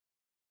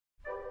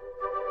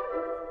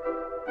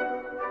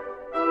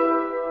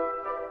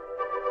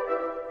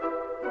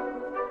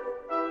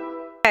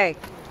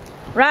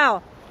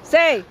Round.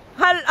 Say,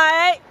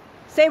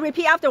 say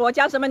repeat after 我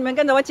讲什么，你们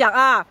跟着我讲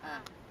啊。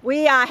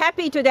We are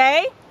happy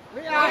today.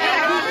 We are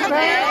happy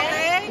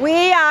today.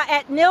 We are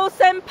at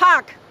Nielsen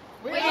Park.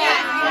 We are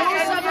at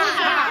Nielsen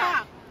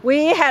Park.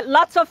 We had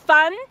lots of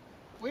fun.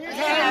 We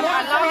had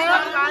lots of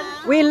fun.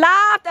 We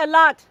laughed a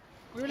lot.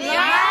 We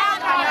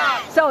laughed a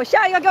lot. So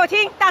下一个给我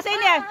听，大声一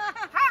点。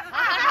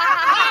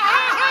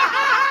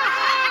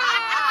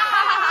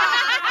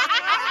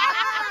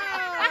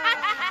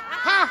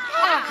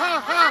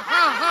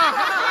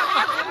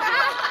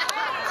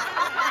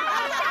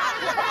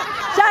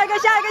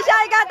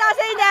下一个，大声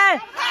一点！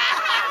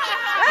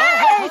哎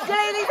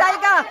，1001下一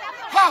个，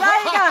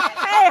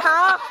哎，好，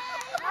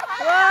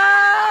哇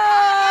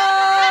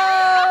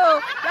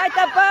 ，like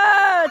the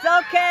birds,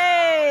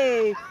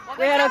 okay,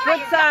 we had a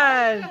good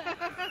time.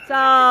 So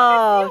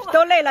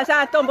都累了，现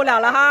在动不了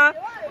了哈，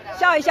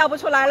笑也笑不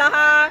出来了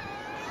哈。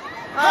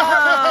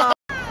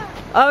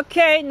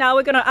Okay, now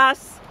we're gonna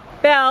ask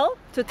Belle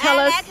to tell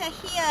us. I like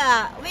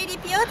here, very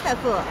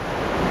beautiful.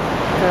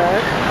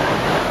 Good.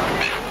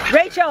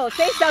 Rachel,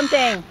 say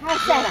something.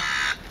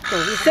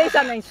 Say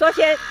something. 说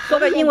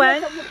个英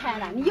文。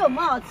你有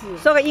帽子。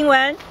说个英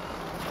文。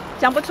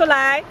讲不出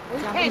来。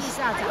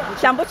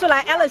想不出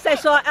来。Alice 再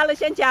说。Alice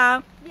先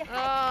讲。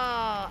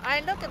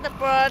I look at the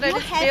bird. It's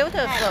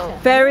beautiful.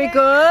 Very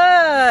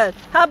good.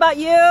 How about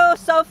you,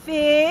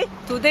 Sophie?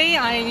 Today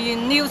I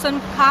in Nielsen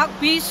Park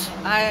Beach.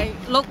 I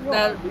look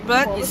the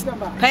bird is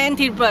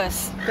plenty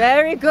birds.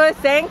 Very good.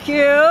 Thank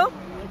you.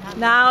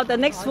 Now the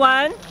next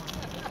one.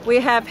 We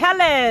have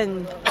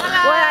Helen.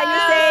 Hello. What are you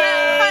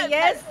saying?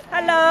 Yes.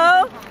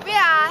 Hello. We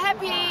are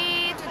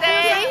happy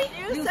today.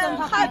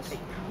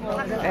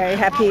 Very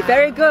happy.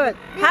 Very good.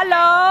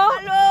 Hello.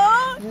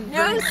 Hello.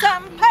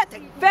 Nielsen Park.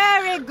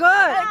 Very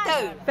good.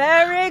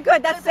 Very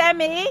good. That's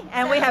Sammy.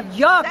 And we have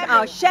York,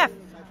 our chef.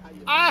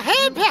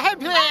 Happy.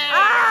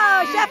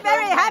 Oh, chef,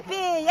 very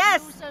happy.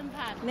 Yes.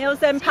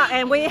 Nielsen Park.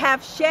 And we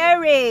have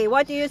Sherry.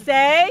 What do you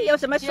say? 有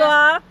什么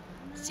说?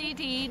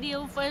 City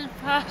Nielsen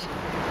Park.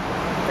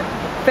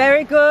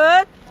 Very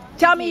good.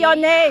 Tell me your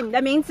name.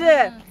 的名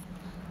字.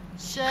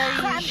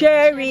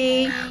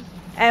 Sherry.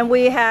 And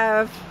we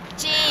have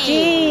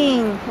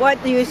Jean.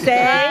 What do you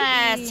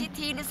say?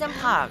 City Nielsen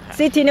Park.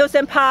 City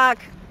Nielsen Park.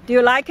 Do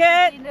you like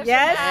it?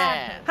 Yes.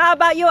 How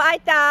about you,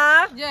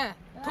 Aida? Yeah.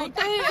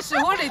 Today is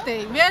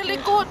holiday. Very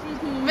good.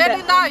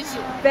 Very nice.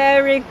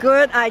 Very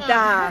good,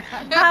 Aida.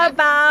 How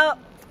about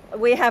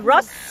we have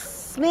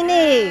Ross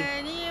Mini?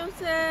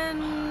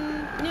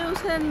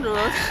 Nielsen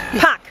Road.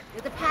 Park.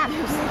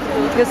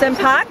 Nielsen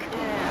Park.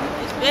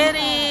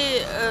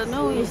 Very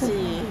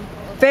noisy.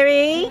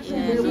 Very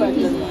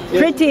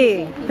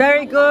pretty.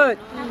 Very good.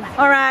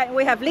 All right,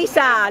 we have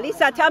Lisa.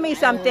 Lisa, tell me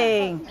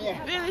something.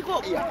 Very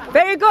good.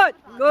 Very good.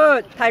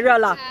 Good. 太热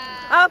了.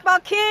 How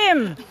about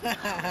Kim?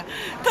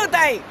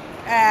 Today,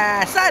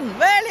 sun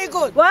very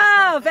good.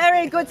 Wow,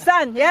 very good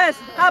sun. Yes.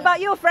 How about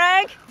you,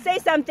 Frank? Say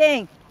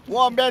something.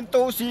 我们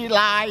都是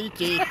来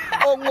自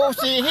公路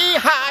西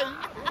海，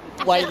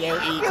为了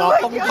一个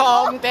共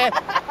同的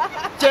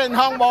健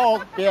康目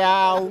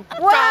标，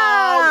走到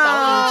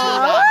一起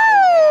来。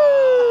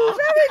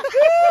Very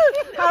good.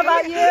 How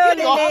about you,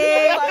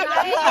 Lily?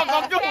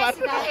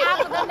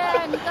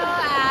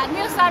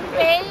 Nielsen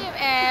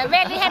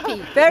very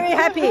happy. Very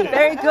happy.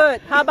 Very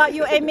good. How about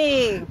you,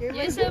 Amy?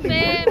 Yes,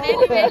 very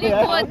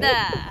good.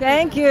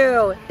 Thank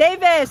you.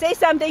 David, say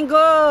something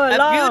good.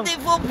 Long.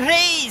 Beautiful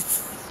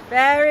place.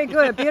 Very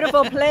good.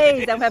 Beautiful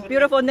place and we have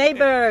beautiful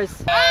neighbors.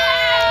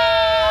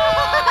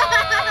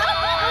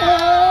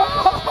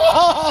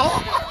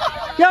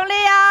 用力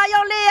啊！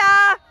用力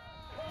啊！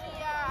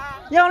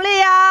用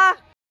力啊！